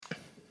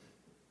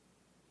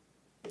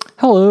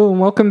Hello and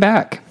welcome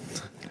back.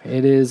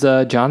 It is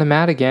John and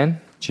Matt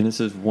again.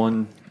 Genesis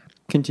 1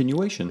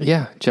 continuation.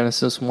 Yeah,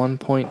 Genesis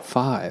 1.5.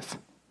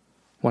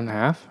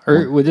 1.5?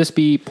 Or would this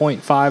be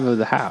 0.5 of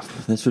the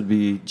half? This would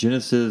be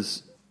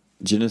Genesis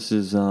 1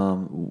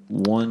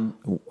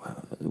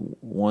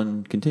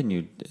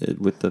 continued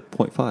with the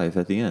 0.5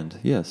 at the end.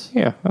 Yes.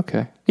 Yeah,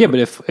 okay. Yeah, but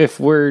if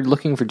we're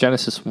looking for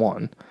Genesis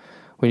 1,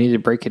 we need to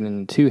break it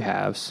into two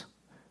halves,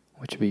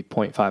 which would be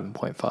 0.5 and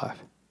 0.5,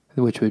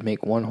 which would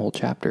make one whole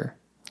chapter.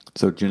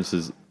 So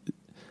Genesis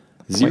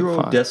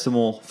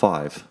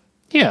 0.5.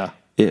 Yeah.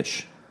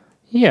 Ish.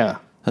 Yeah.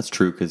 That's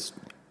true, because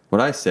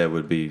what I said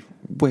would be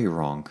way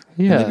wrong.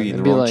 Yeah. And they'd be in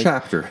the wrong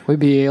chapter. We'd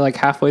be like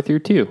halfway through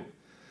 2.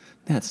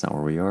 That's not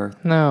where we are.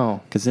 No.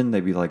 Because then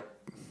they'd be like...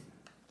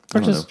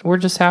 We're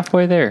just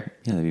halfway there.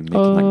 Yeah, they'd be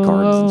making like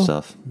gardens and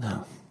stuff.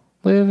 No.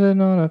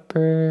 Living on a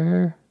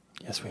prayer.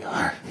 Yes, we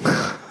are.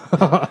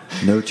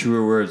 No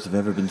truer words have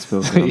ever been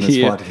spoken on this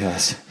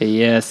podcast.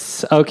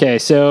 Yes. Okay.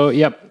 So,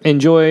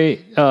 enjoy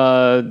 2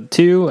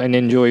 and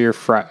enjoy your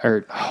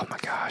oh my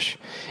gosh,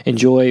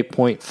 enjoy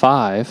 0.5.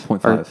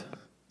 0.5.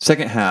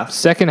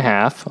 Second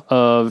half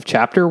of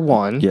chapter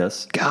 1.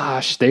 Yes.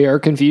 Gosh, they are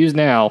confused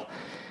now,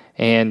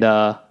 and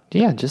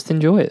just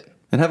enjoy it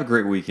and have a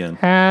great weekend.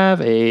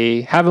 Have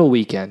a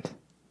weekend.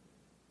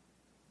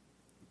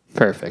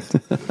 Perfect.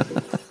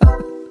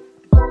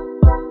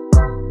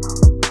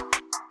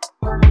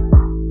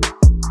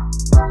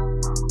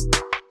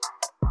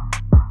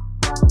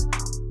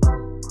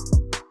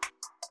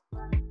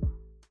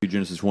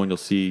 Genesis 1, you'll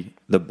see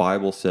the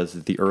Bible says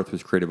that the earth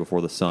was created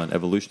before the sun.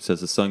 Evolution says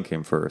the sun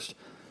came first.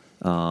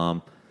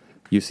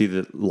 You see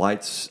that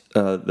lights,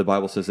 the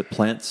Bible says that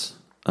plants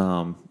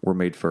were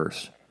made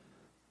first.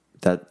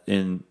 That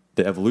in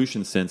the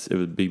evolution sense, it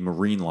would be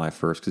marine life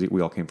first because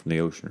we all came from the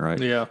ocean, right?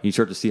 Yeah. You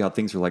start to see how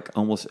things are like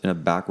almost in a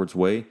backwards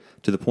way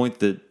to the point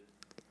that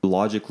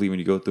logically when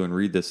you go through and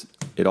read this,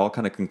 it all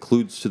kind of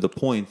concludes to the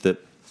point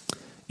that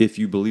if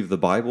you believe the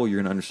Bible, you're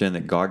going to understand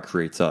that God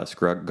creates us.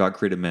 God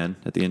created man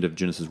at the end of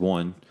Genesis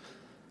 1.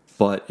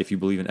 But if you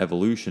believe in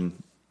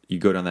evolution, you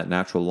go down that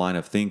natural line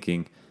of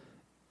thinking,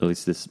 at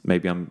least this,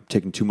 maybe I'm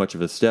taking too much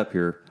of a step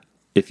here.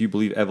 If you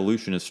believe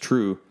evolution is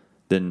true,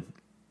 then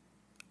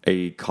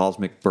a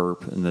cosmic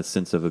burp in the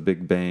sense of a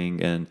big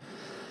bang and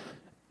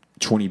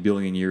 20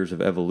 billion years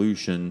of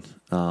evolution,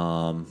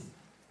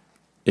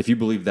 if you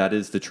believe that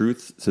is the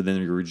truth, so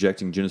then you're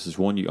rejecting Genesis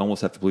 1, you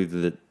almost have to believe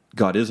that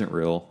God isn't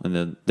real, and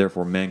then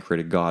therefore man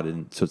created God,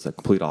 and so it's the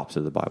complete opposite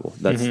of the Bible.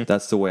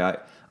 That's the way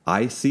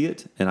I see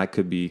it, and I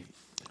could be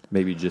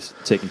maybe just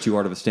taking too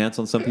hard of a stance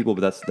on some people,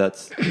 but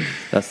that's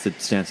the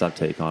stance I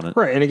take on it.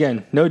 Right, and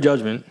again, no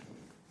judgment.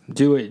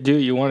 Do what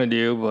you want to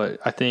do, but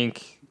I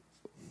think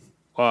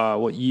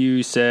what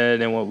you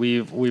said and what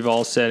we've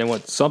all said, and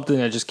what something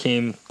that just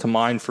came to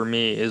mind for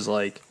me is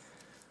like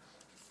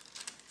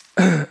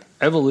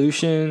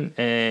evolution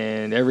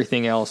and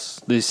everything else,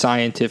 the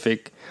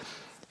scientific.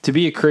 To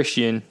be a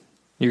Christian,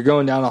 you're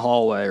going down a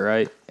hallway,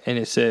 right? And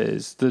it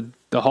says, the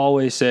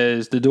hallway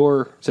says, the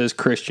door says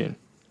Christian.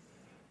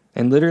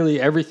 And literally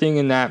everything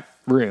in that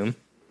room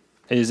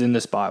is in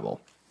this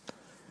Bible.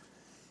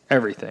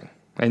 Everything.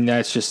 And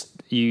that's just,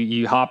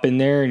 you hop in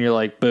there and you're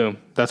like, boom,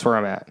 that's where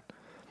I'm at.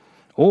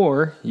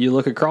 Or you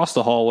look across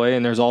the hallway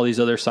and there's all these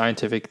other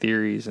scientific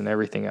theories and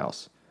everything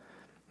else.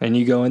 And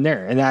you go in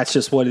there. And that's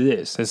just what it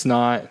is.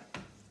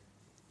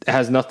 It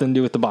has nothing to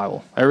do with the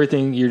Bible.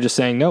 Everything, you're just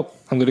saying, nope,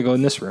 I'm going to go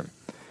in this room.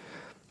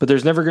 But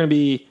there's never going to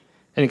be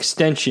an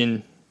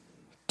extension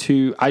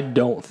to, I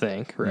don't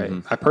think, right?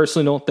 Mm-hmm. I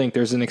personally don't think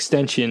there's an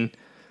extension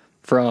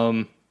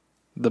from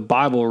the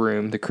Bible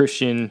room, the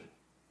Christian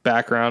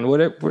background,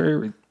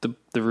 whatever,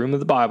 the room of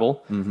the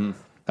Bible. Mm-hmm.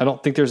 I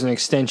don't think there's an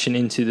extension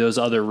into those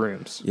other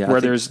rooms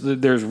where there's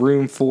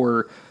room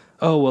for,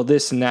 oh, well,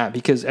 this and that.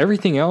 Because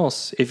everything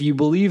else, if you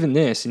believe in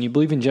this and you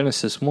believe in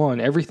Genesis 1,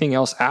 everything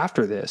else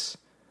after this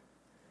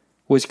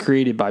was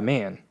created by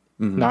man,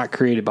 not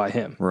created by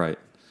him. Right.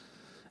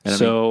 And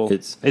so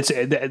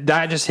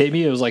that just hit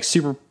me. It was like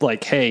super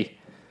like, hey,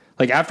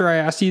 like after I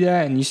asked you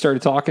that and you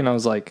started talking, I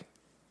was like,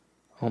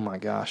 oh my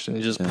gosh. And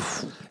it just,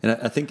 and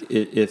I think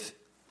if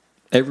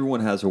everyone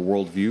has a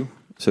worldview,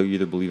 so you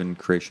either believe in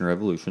creation or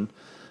evolution,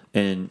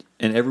 and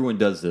everyone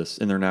does this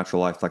in their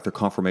natural life, like their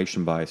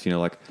confirmation bias,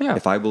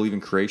 if I believe in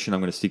creation,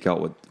 I'm going to seek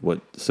out what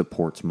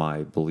supports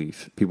my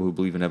belief. People who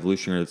believe in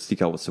evolution are going to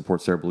seek out what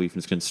supports their belief, and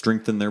it's going to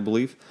strengthen their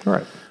belief.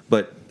 Right.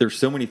 But there's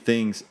so many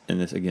things in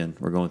this. Again,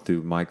 we're going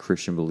through my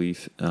Christian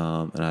belief,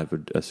 and I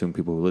would assume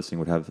people who are listening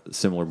would have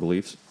similar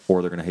beliefs,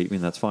 or they're going to hate me,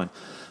 and that's fine.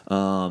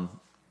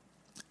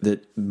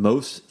 That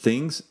most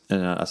things,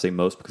 and I say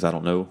most because I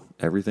don't know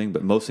everything,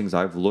 but most things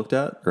I've looked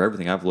at, or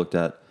everything I've looked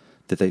at,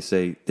 that they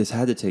say this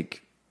had to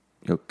take,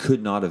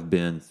 could not have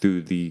been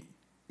through the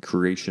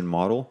creation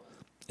model,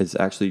 is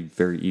actually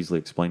very easily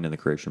explained in the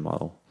creation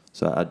model.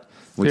 So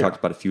we talked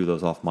about a few of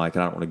those off mic,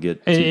 and I don't want to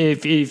get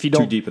if you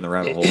don't, too deep in the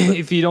rabbit hole.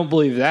 If you don't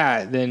believe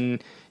that, then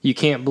you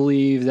can't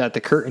believe that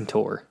the curtain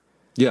tore.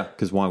 Yeah,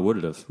 because why would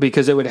it have?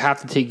 Because it would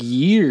have to take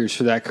years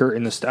for that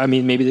curtain to I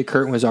mean, maybe the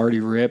curtain was already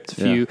ripped,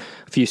 a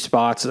few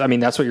spots. I mean,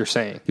 that's what you're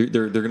saying.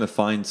 They're going to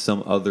find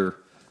some other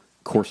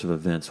course of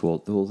events. Well,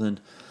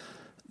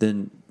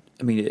 then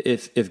I mean,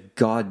 if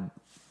God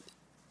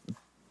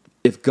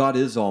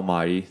is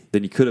almighty,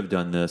 then he could have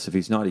done this. If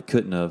he's not, he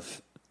couldn't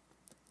have.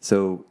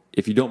 So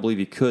if you don't believe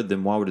he could,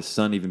 then why would his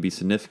son even be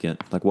significant?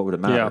 Like, what would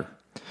it matter? Yeah.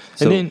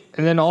 So, and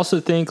then also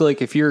think,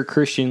 like, if you're a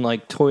Christian,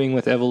 like toying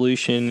with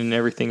evolution and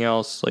everything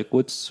else, like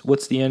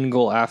what's the end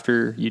goal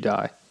after you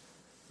die?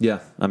 Yeah,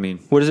 I mean,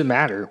 what does it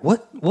matter?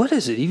 What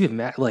does it even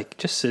matter? Like,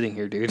 just sitting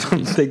here, dude,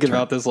 I'm thinking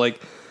about this.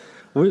 Like,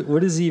 what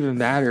does it even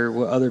matter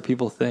what other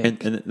people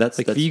think? And that's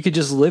if you could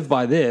just live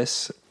by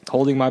this,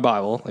 holding my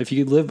Bible, if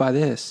you could live by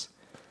this,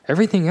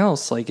 everything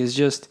else like is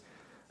just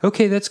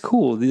okay. That's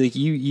cool. Like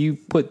you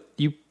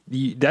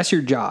that's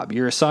your job.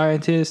 You're a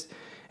scientist,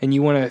 and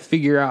you want to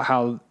figure out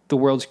how the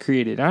world's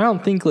created. And I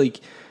don't think like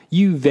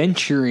you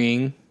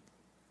venturing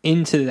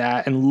into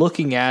that and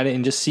looking at it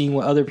and just seeing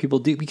what other people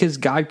do, because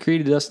God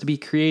created us to be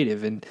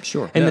creative and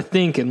to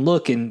think and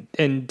look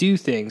and do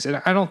things.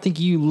 And I don't think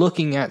you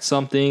looking at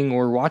something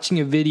or watching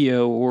a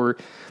video or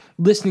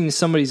listening to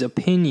somebody's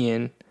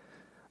opinion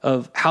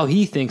of how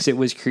he thinks it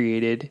was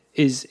created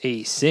is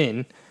a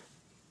sin.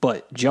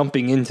 But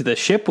jumping into the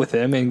ship with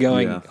him and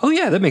going, oh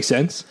yeah, that makes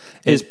sense,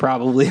 is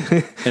probably.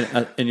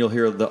 and you'll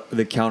hear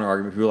the counter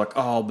argument. People are like,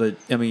 oh, but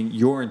I mean,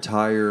 your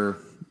entire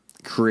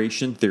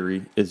creation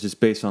theory is just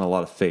based on a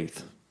lot of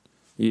faith.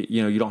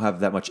 You know, you don't have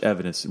that much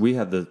evidence. We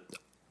have the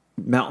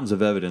mountains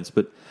of evidence,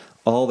 but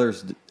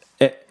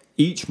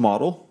each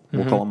model,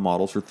 we'll call them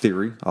models or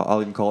theory.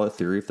 I'll even call it a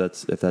theory if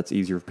that's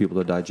easier for people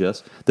to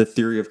digest. The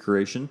theory of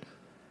creation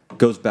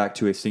goes back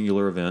to a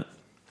singular event.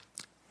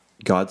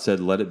 God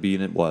said, "Let it be,"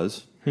 and it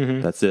was.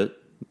 Mm-hmm. That's it.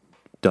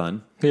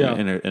 Done. Yeah.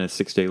 In a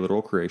 6-day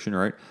literal creation,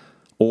 right?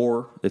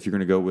 Or if you're going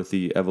to go with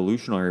the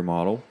evolutionary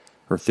model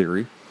or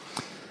theory,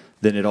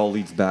 then it all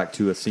leads back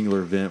to a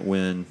singular event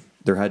when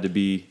there had to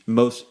be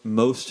most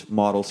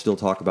models still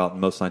talk about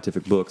in most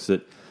scientific books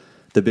that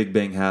the Big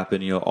Bang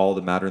happened. You know, all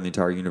the matter in the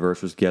entire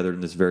universe was gathered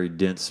in this very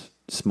dense,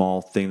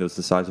 small thing that was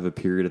the size of a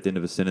period at the end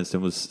of a sentence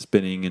and was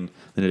spinning, and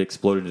then it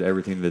exploded into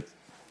everything that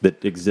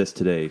exists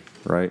today,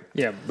 right?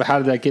 Yeah, but how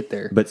did that get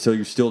there? But so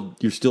you're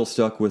still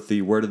stuck with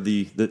there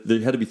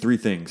had to be three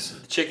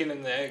things. The chicken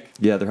and the egg.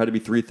 Yeah, there had to be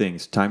three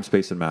things: time,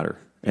 space, and matter.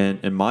 And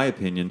in my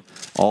opinion,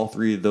 all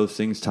three of those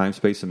things, time,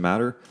 space, and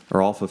matter,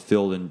 are all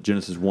fulfilled in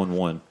Genesis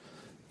 1:1.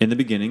 In the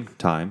beginning,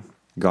 time,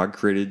 God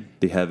created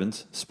the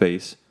heavens,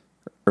 space,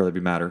 or that'd be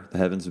matter. The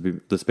heavens would be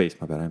the space.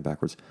 My bad, I'm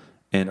backwards.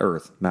 And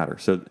earth, matter.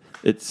 So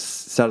it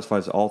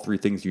satisfies all three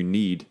things you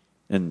need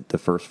in the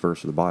first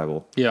verse of the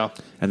Bible. Yeah.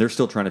 And they're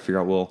still trying to figure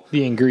out, well...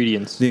 the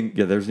ingredients.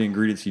 There's the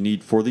ingredients you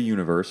need for the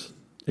universe,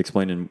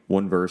 explained in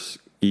one verse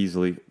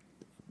easily.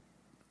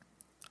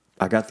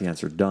 I got the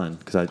answer done,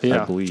 because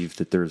I believe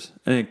that there's...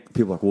 And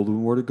people are like, well,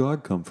 where did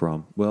God come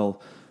from? Well,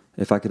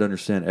 if I could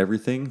understand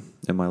everything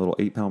in my little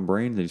 8-pound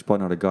brain, then he's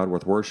probably not a God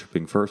worth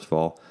worshiping, first of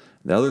all.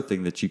 The other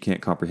thing that you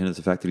can't comprehend is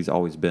the fact that he's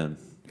always been.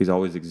 He's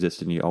always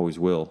existed, and he always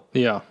will.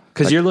 Yeah,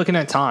 because you're looking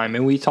at time,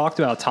 and we talked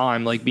about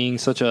time like being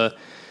such a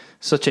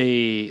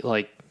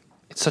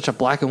it's such a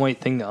black and white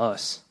thing to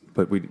us.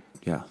 But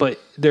But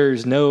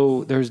there's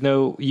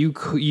no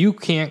you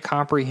can't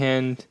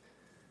comprehend.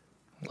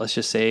 Let's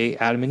just say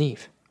Adam and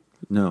Eve.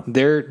 No,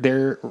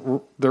 their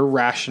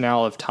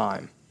rationale of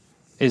time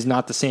is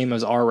not the same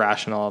as our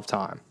rationale of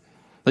time.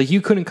 Like,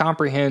 you couldn't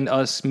comprehend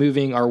us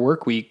moving our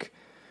work week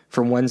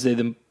from Wednesday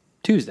to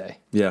Tuesday.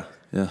 Yeah.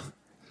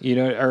 You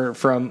know, or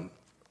from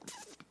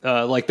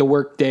like the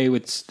work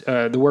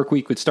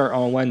week would start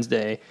on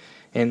Wednesday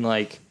and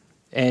like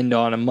end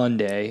on a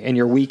Monday, and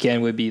your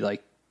weekend would be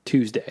like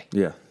Tuesday.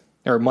 Yeah.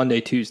 Or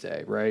Monday,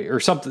 Tuesday, right? Or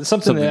something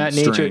of that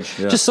nature.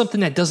 Yeah. Just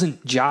something that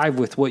doesn't jive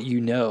with what you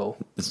know.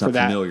 It's not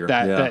familiar.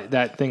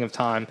 That thing of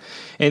time.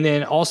 And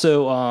then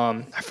also,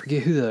 I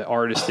forget who the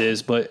artist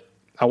is, but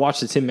I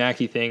watched the Tim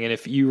Mackey thing, and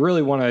if you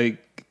really want to,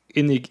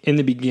 in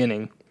the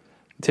beginning,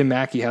 Tim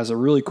Mackey has a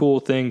really cool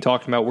thing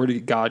talking about where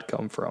did God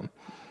come from.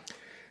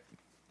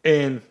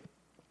 And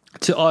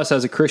to us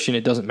as a Christian,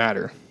 it doesn't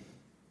matter.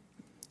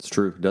 It's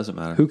true. It doesn't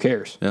matter. Who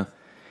cares? Yeah.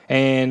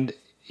 And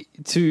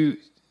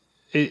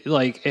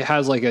it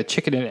has like a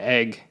chicken and an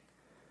egg.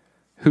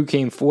 What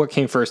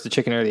came first, the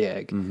chicken or the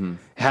egg? Mm-hmm.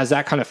 It has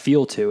that kind of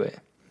feel to it.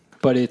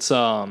 But it's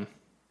you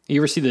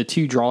ever see the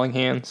two drawing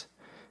hands?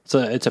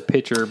 It's a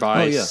picture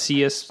by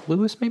C.S.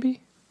 Lewis,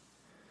 maybe?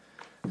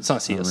 It's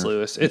not C.S.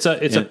 Lewis. It's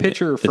a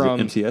picture from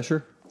M.C.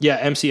 Escher? Yeah,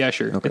 M.C.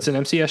 Escher. Okay. It's an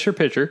M.C. Escher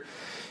picture,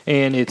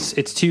 and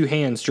it's two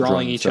hands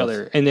drawing each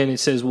other, and then it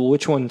says, "Well,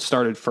 which one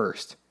started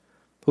first?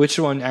 Which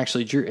one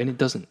actually drew?" And it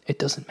doesn't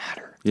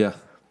matter. Yeah,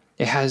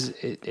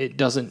 it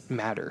doesn't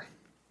matter.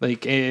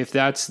 Like, if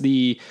that's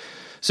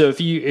so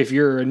if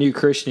you're a new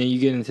Christian and you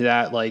get into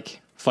that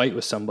like fight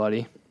with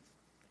somebody,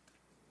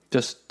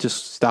 just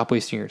stop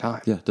wasting your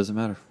time. Yeah, it doesn't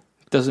matter.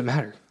 It doesn't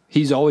matter.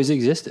 He's always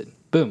existed.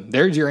 Boom.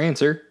 There's your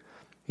answer.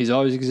 He's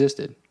always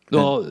existed.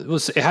 Well,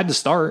 it had to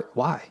start.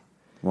 Why?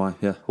 Why?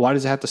 Yeah. Why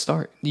does it have to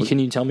start? Can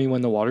you tell me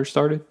when the water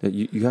started?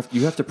 Yeah,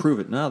 you have to prove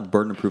it. No, the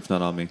burden of proof's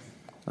not on me.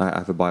 I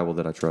have a Bible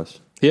that I trust.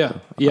 Yeah,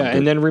 So yeah,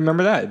 and then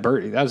remember that.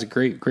 That was a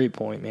great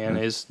point, man.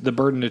 Mm-hmm. Is the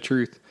burden of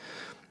truth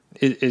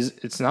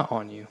it's not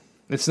on you.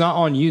 It's not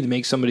on you to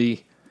make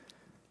somebody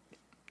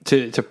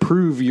to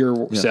prove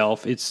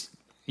yourself. Yeah.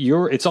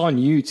 It's on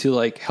you to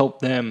like help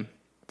them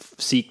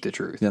seek the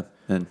truth. Yeah,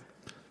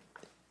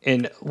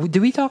 and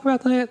did we talk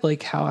about that?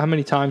 Like how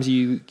many times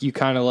you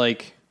kind of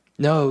like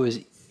no, it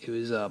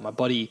was my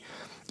buddy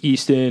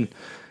Easton.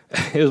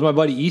 It was my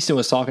buddy Easton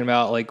was talking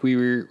about like we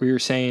were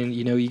saying,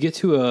 you get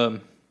to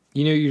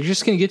you're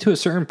just going to get to a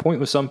certain point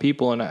with some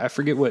people, and I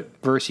forget what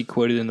verse he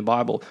quoted in the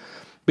Bible,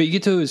 but you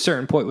get to a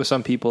certain point with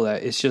some people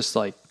that it's just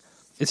like,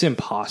 it's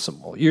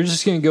impossible. You're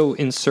just going to go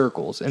in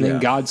circles. And then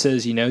God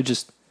says,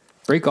 just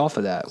break off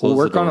of that. We'll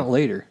work on it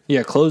later.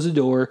 Yeah, close the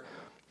door,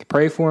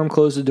 pray for him,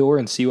 close the door,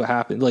 and see what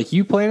happens. Like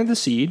you planted the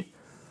seed,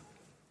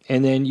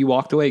 and then you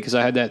walked away because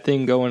I had that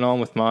thing going on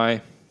with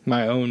my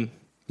own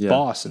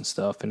boss and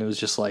stuff, and it was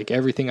just like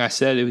everything I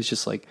said, it was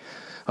just like,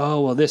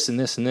 oh, well, this and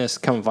this and this.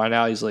 Come and find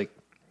out, he's like,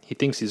 he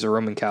thinks he's a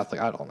Roman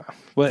Catholic. I don't know.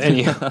 But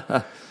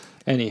anywho,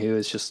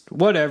 it's just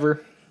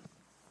whatever.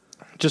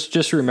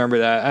 Just remember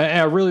that.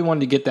 I really wanted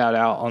to get that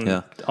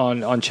out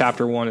on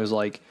chapter 1 is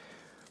like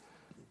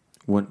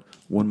one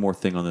more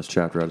thing on this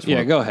chapter.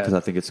 Go ahead, because I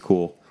think it's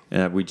cool.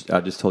 And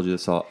I just told you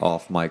this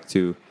off mic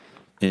too.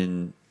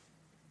 In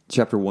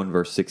chapter 1,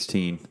 verse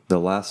 16, the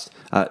last.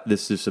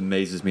 This just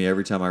amazes me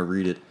every time I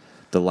read it.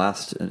 The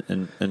last,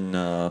 and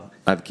I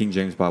have a King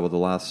James Bible. The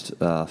last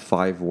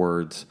 5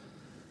 words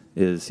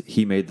is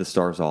He made the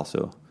stars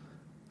also,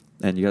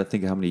 and you got to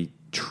think how many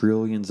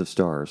trillions of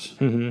stars,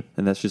 and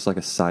that's just like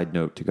a side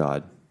note to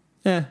God.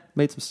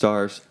 Made some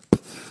stars.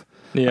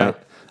 Yeah,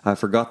 I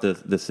forgot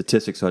the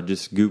statistics, so I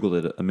just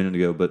Googled it a minute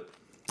ago. But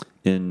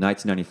in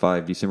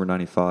 1995, December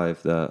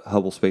 95, the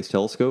Hubble Space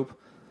Telescope,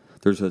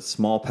 there's a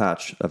small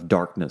patch of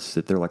darkness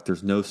that they're like,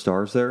 there's no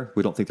stars there.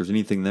 We don't think there's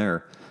anything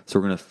there, so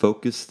we're going to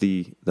focus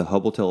the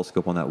Hubble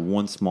telescope on that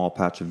one small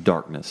patch of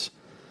darkness.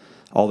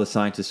 All the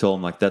scientists told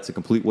him, like, that's a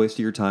complete waste of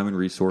your time and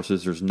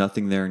resources. There's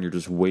nothing there, and you're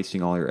just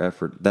wasting all your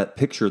effort. That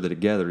picture that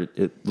it gathered,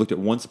 it looked at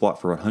one spot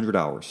for 100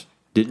 hours.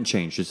 Didn't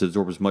change, just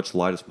absorbed as much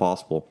light as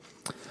possible.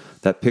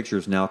 That picture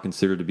is now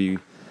considered to be,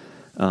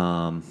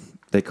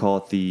 they call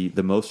it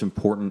the most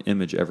important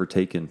image ever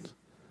taken.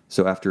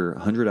 So after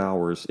 100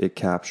 hours, it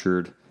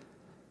captured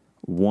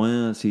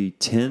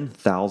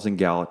 10,000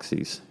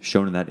 galaxies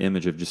shown in that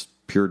image of just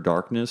pure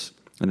darkness,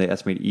 and they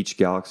estimate each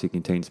galaxy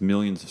contains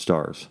millions of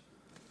stars.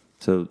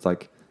 So it's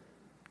like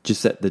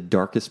just at the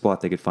darkest spot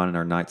they could find in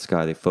our night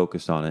sky, they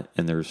focused on it,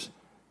 and there's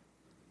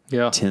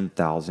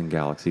 10,000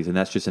 galaxies, and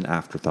that's just an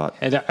afterthought.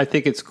 And I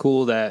think it's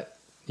cool that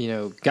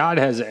God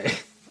has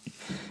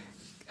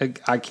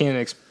I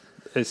can't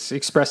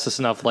express this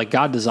enough. Like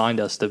God designed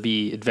us to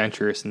be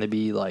adventurous and to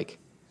be like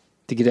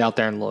to get out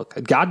there and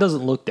look. God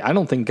doesn't look. I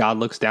don't think God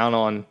looks down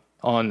on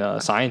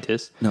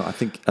scientists. No, I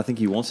think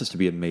He wants us to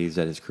be amazed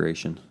at His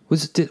creation.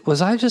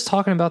 Was I just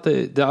talking about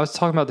I was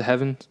talking about the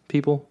heaven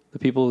people, the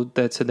people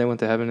that said they went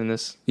to heaven in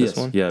this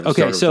one? Yeah.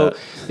 Okay, so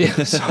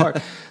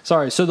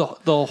sorry. So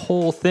the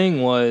whole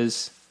thing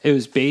was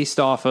based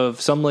off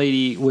of some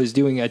lady was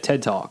doing a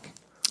TED Talk.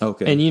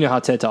 Okay. And you know how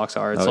TED Talks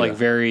are. It's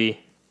very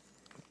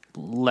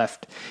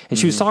left. And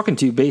she was talking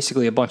to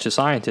basically a bunch of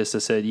scientists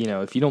that said,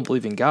 if you don't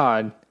believe in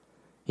God,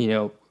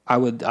 I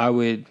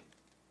would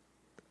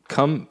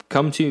come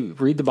to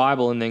read the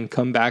Bible and then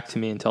come back to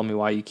me and tell me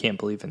why you can't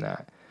believe in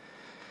that.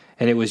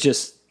 And it was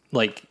just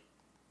like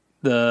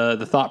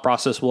the thought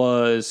process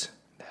was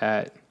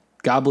that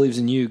God believes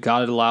in you.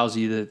 God allows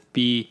you to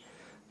be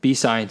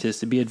scientists,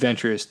 to be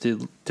adventurous,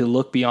 to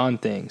look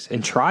beyond things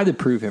and try to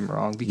prove him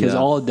wrong, because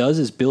all it does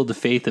is build the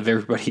faith of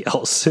everybody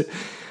else.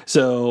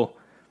 So,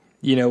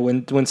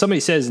 when somebody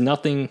says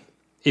nothing,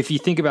 if you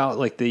think about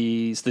like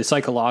the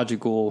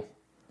psychological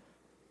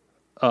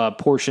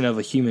portion of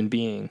a human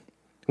being,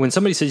 when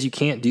somebody says you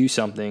can't do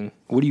something,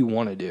 what do you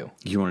want to do?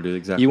 You want to do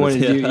exactly. You want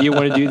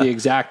to do the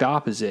exact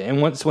opposite.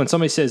 And when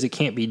somebody says it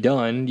can't be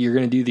done, you're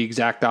going to do the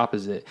exact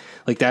opposite.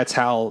 Like that's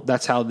how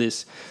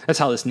this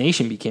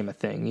nation became a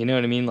thing. You know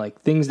what I mean?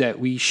 Like things that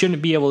we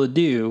shouldn't be able to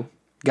do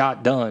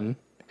got done,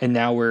 and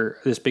now we're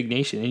this big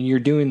nation. And you're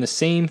doing the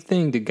same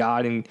thing to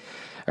God,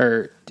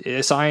 or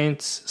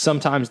science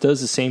sometimes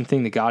does the same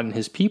thing to God and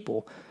His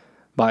people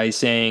by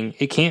saying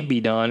it can't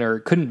be done or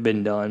it couldn't have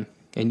been done.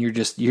 And you're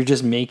just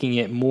making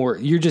it more.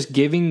 You're just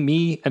giving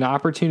me an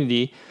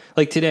opportunity.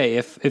 Like today,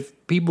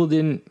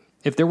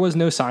 if there was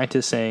no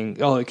scientist saying,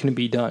 "Oh, it can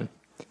be done,"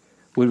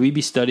 would we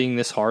be studying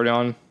this hard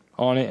on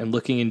it and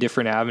looking in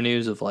different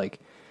avenues of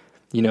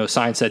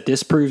science that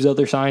disproves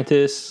other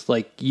scientists?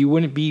 Like you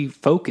wouldn't be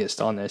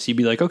focused on this. You'd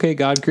be like, "Okay,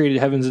 God created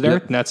heavens and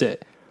earth, and that's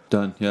it."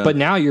 Done. Yeah. But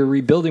now you're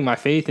rebuilding my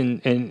faith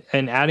and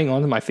adding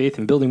on to my faith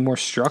and building more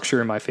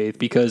structure in my faith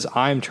because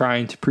I'm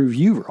trying to prove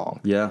you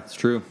wrong. Yeah, it's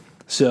true.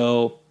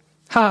 So.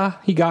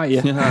 He got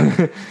you.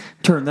 Yeah.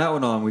 Turn that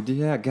one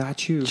on.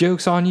 Got you.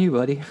 Joke's on you,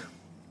 buddy.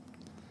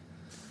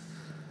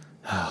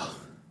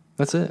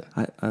 That's it.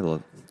 I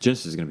love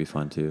Genesis is going to be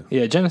fun too.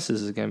 Yeah,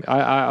 Genesis is going to be.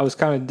 I was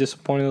kind of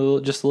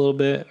disappointed just a little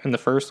bit in the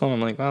first one.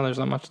 I'm like, well, there's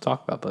not much to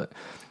talk about, but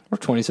we're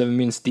 27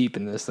 minutes deep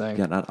in this thing.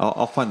 Yeah, and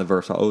I'll find the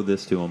verse. I'll owe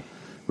this to him.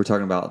 We're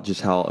talking about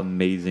just how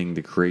amazing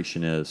the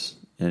creation is.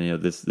 And, you know,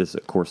 this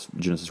of course,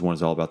 Genesis 1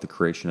 is all about the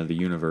creation of the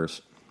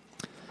universe.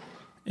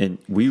 And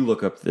we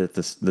look up at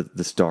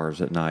the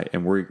stars at night,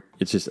 and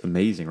it's just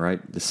amazing, right?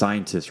 The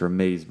scientists are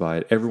amazed by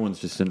it. Everyone's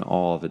just in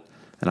awe of it.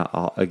 And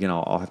I'll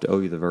have to owe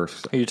you the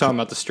verse. Are you talking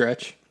about the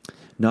stretch?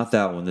 Not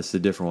that one. This is a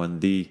different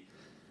one.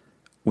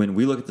 When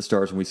we look at the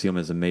stars and we see them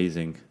as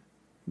amazing,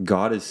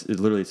 it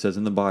literally says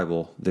in the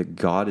Bible that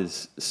God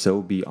is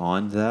so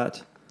beyond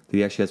that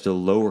he actually has to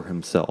lower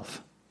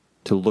himself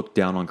to look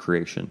down on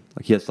creation.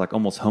 Like he has to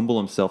almost humble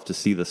himself to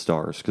see the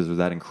stars because they're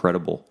that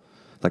incredible.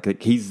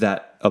 Like he's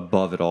that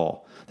above it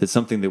all. That's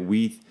something that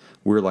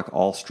we're like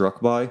all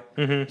struck by.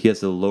 Mm-hmm. He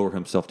has to lower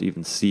himself to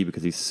even see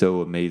because he's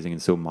so amazing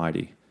and so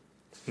mighty.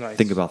 Nice.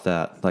 Think about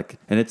that.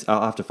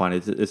 I'll have to find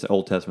it. It's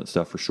Old Testament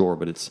stuff for sure,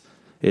 but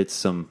it's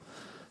some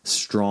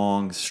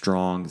strong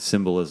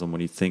symbolism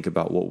when you think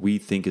about what we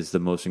think is the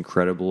most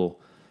incredible.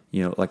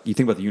 You know, like you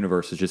think about the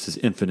universe as just this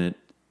infinite,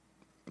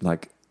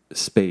 like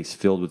space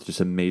filled with just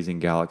amazing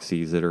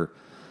galaxies that are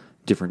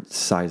different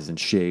sizes and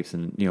shapes,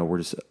 and you know we're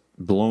just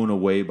blown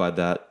away by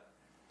that.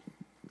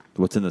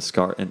 What's in the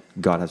sky, and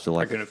God has to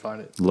I couldn't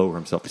find it. Lower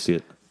himself to see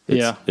it.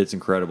 It's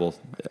incredible.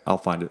 I'll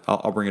find it.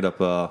 I'll bring it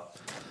up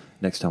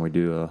next time we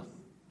do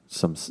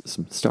some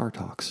star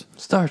talks.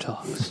 Star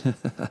talks,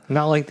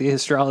 not like the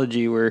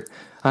astrology where,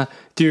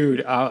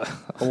 dude.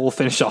 We'll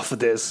finish off with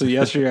this. So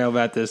yesterday I'm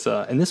at this,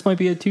 and this might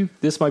be a two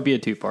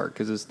part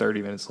because it's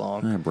 30 minutes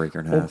long. Break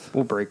her in half.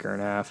 We'll break her in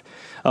half.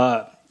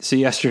 So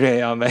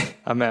yesterday I'm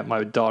at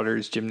my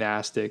daughter's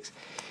gymnastics,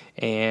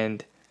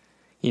 and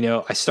you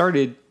know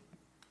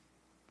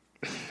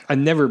I've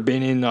never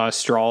been in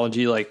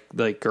astrology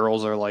like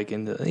girls are like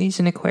he's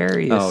an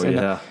Aquarius. Oh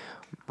yeah.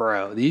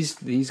 Bro,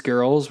 these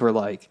girls were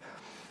like,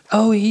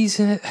 oh, he's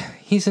in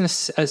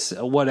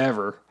a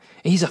whatever.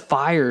 He's a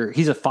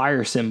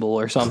fire symbol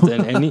or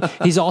something, and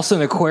he's also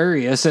an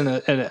Aquarius,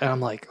 and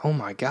I'm like, oh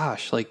my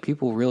gosh, like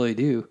people really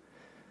do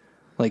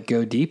like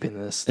go deep in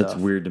this stuff. It's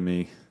weird to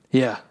me.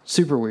 Yeah,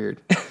 super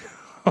weird.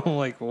 I'm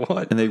like,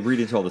 what? And they read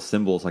into all the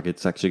symbols like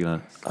it's actually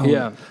gonna.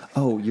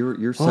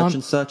 You're such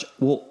and such.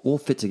 We'll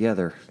fit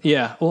together.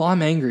 Yeah. Well,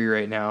 I'm angry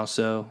right now,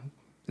 so.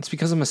 It's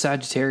because I'm a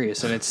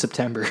Sagittarius and it's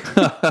September.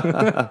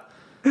 But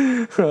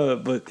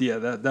yeah,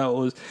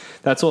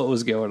 that's what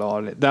was going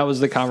on. That was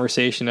the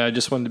conversation. I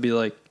just wanted to be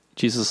like,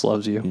 Jesus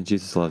loves you. And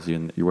Jesus loves you,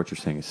 and what you're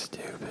saying is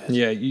stupid.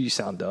 Yeah, you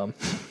sound dumb.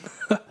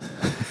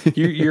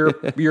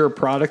 you're a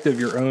product of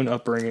your own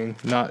upbringing,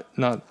 not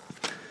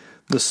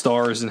the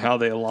stars and how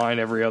they align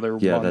every other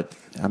one.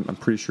 I'm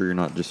pretty sure you're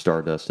not just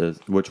stardust,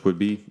 which would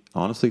be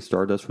honestly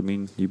stardust would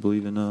mean you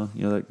believe in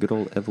that good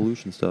old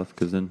evolution stuff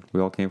because then we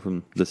all came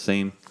from the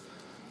same.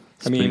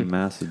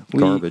 Massive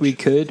garbage. We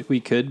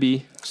could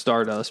be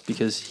stardust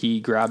because he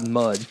grabbed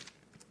mud.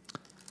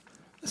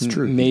 That's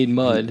true. Made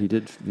mud. He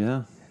did,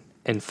 yeah.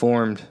 And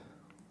formed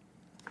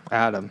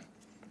Adam.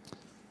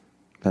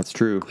 That's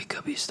true. We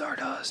could be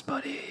stardust,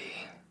 buddy.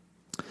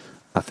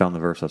 I found the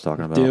verse I was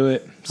talking about. Do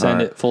it.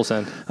 Send it. Full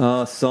send.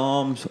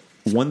 Psalms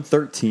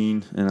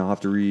 113, and I'll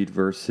have to read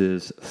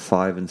verses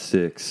 5 and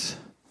 6.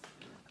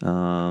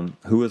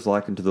 Who is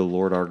likened to the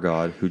Lord our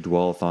God, who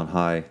dwelleth on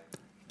high,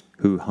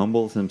 who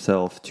humbles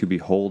himself to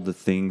behold the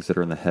things that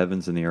are in the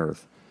heavens and the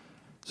earth.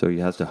 So he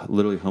has to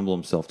literally humble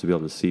himself to be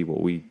able to see what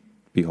we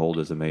behold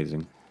as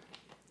amazing.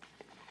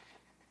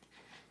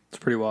 It's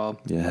pretty wild.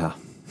 Yeah.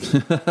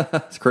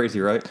 It's crazy,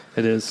 right?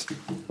 It is.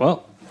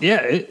 Well,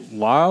 yeah,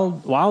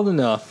 wild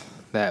enough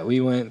that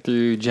we went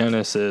through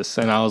Genesis,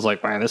 and I was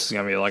like, man, this is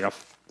going to be like a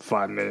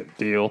 5-minute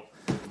deal.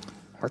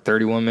 We're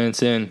 31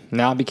 minutes in.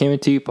 Now it became a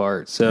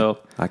 2-part, so...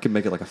 I could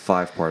make it like a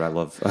 5-part. I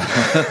love...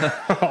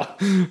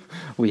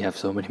 We have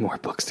so many more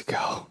books to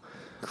go.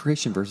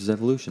 Creation versus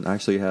evolution. I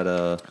actually had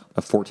a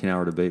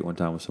 14-hour debate one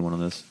time with someone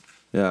on this.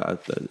 Yeah,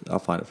 I'll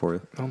find it for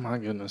you. Oh, my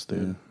goodness,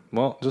 dude. Yeah.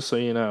 Well, just so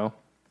you know,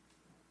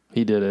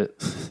 he did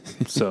it.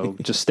 So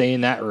just stay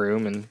in that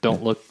room and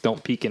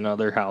don't peek in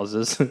other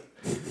houses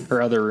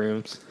or other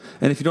rooms.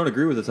 And if you don't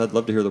agree with us, I'd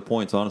love to hear the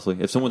points, honestly.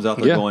 If someone's out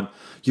there going,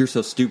 you're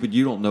so stupid,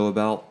 you don't know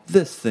about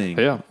this thing.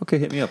 Yeah. Okay,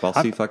 hit me up. I'll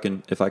see if I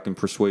can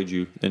persuade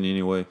you in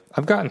any way.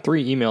 I've gotten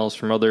 3 emails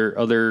from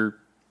other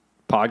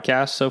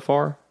podcasts so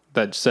far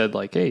that said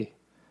like, hey,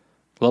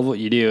 love what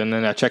you do. And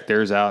then I checked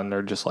theirs out and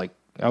they're just like,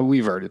 oh,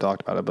 we've already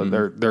talked about it, but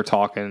they're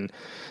talking.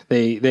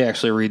 They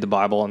actually read the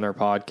Bible on their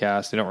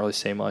podcast. They don't really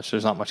say much.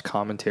 There's not much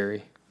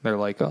commentary. They're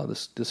like, oh,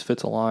 this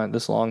fits a line.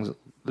 This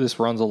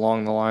runs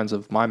along the lines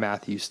of my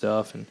Matthew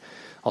stuff, and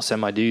I'll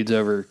send my dudes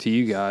over to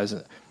you guys.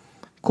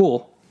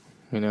 Cool.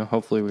 You know,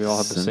 hopefully we all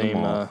have the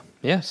same.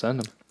 Send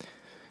them.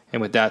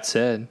 And with that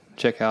said,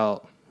 check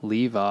out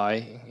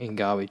Levi in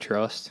God We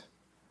Trust.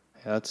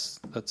 Yeah,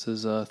 that's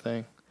his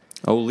thing.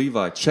 Oh,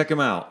 Levi, check him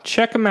out.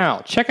 Check him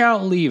out. Check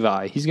out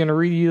Levi. He's going to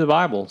read you the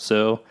Bible.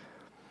 So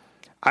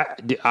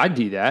I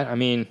do that. I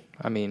mean,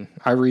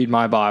 I read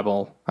my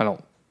Bible. I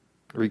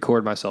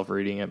record myself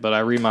reading it, but I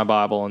read my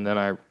Bible and then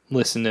I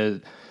listen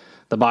to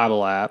the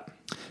Bible app.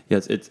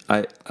 Yes,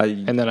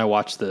 and then I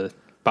watch the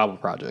Bible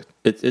Project.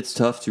 It's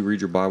tough to read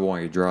your Bible while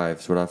you drive.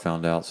 That's what I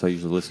found out. So I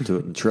usually listen to it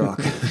in the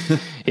truck.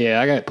 Yeah,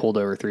 I got pulled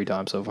over 3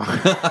 times so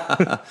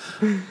far.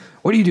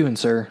 What are you doing,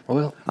 sir?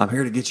 Well, I'm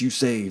here to get you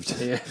saved.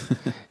 Yeah.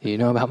 You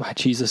know about my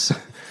Jesus?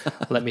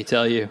 Let me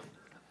tell you.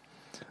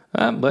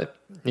 But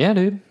yeah,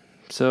 dude.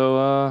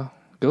 So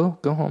go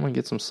home and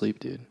get some sleep,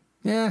 dude.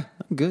 Yeah,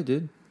 I'm good,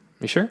 dude.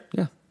 You sure?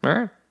 Yeah. All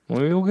right.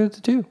 Well, we'll get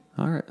to 2.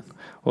 All right.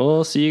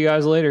 We'll see you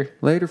guys later.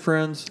 Later,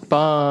 friends.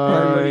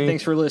 Bye. Everybody,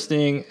 thanks for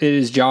listening. It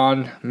is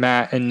John,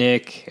 Matt, and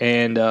Nick.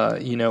 And,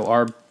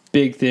 our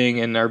big thing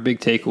and our big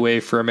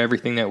takeaway from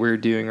everything that we're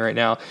doing right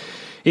now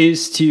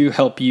is to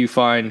help you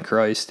find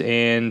Christ.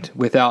 And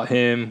without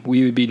him,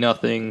 we would be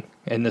nothing,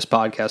 and this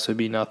podcast would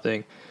be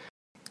nothing.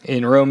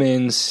 In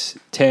Romans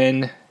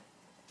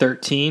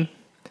 10:13,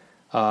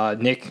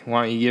 Nick,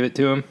 why don't you give it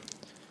to him?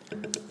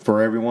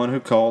 For everyone who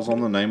calls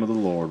on the name of the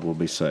Lord will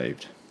be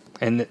saved.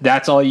 And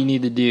that's all you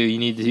need to do. You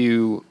need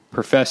to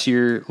profess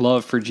your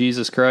love for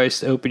Jesus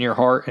Christ, open your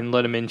heart, and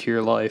let him into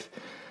your life.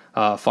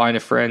 Find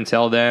a friend,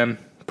 tell them,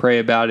 pray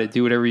about it,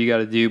 do whatever you got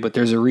to do. But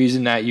there's a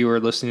reason that you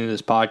are listening to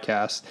this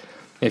podcast.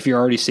 If you're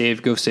already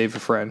saved, go save a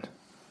friend.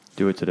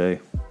 Do it today.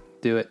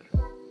 Do it.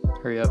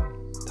 Hurry up.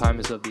 Time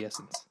is of the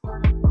essence.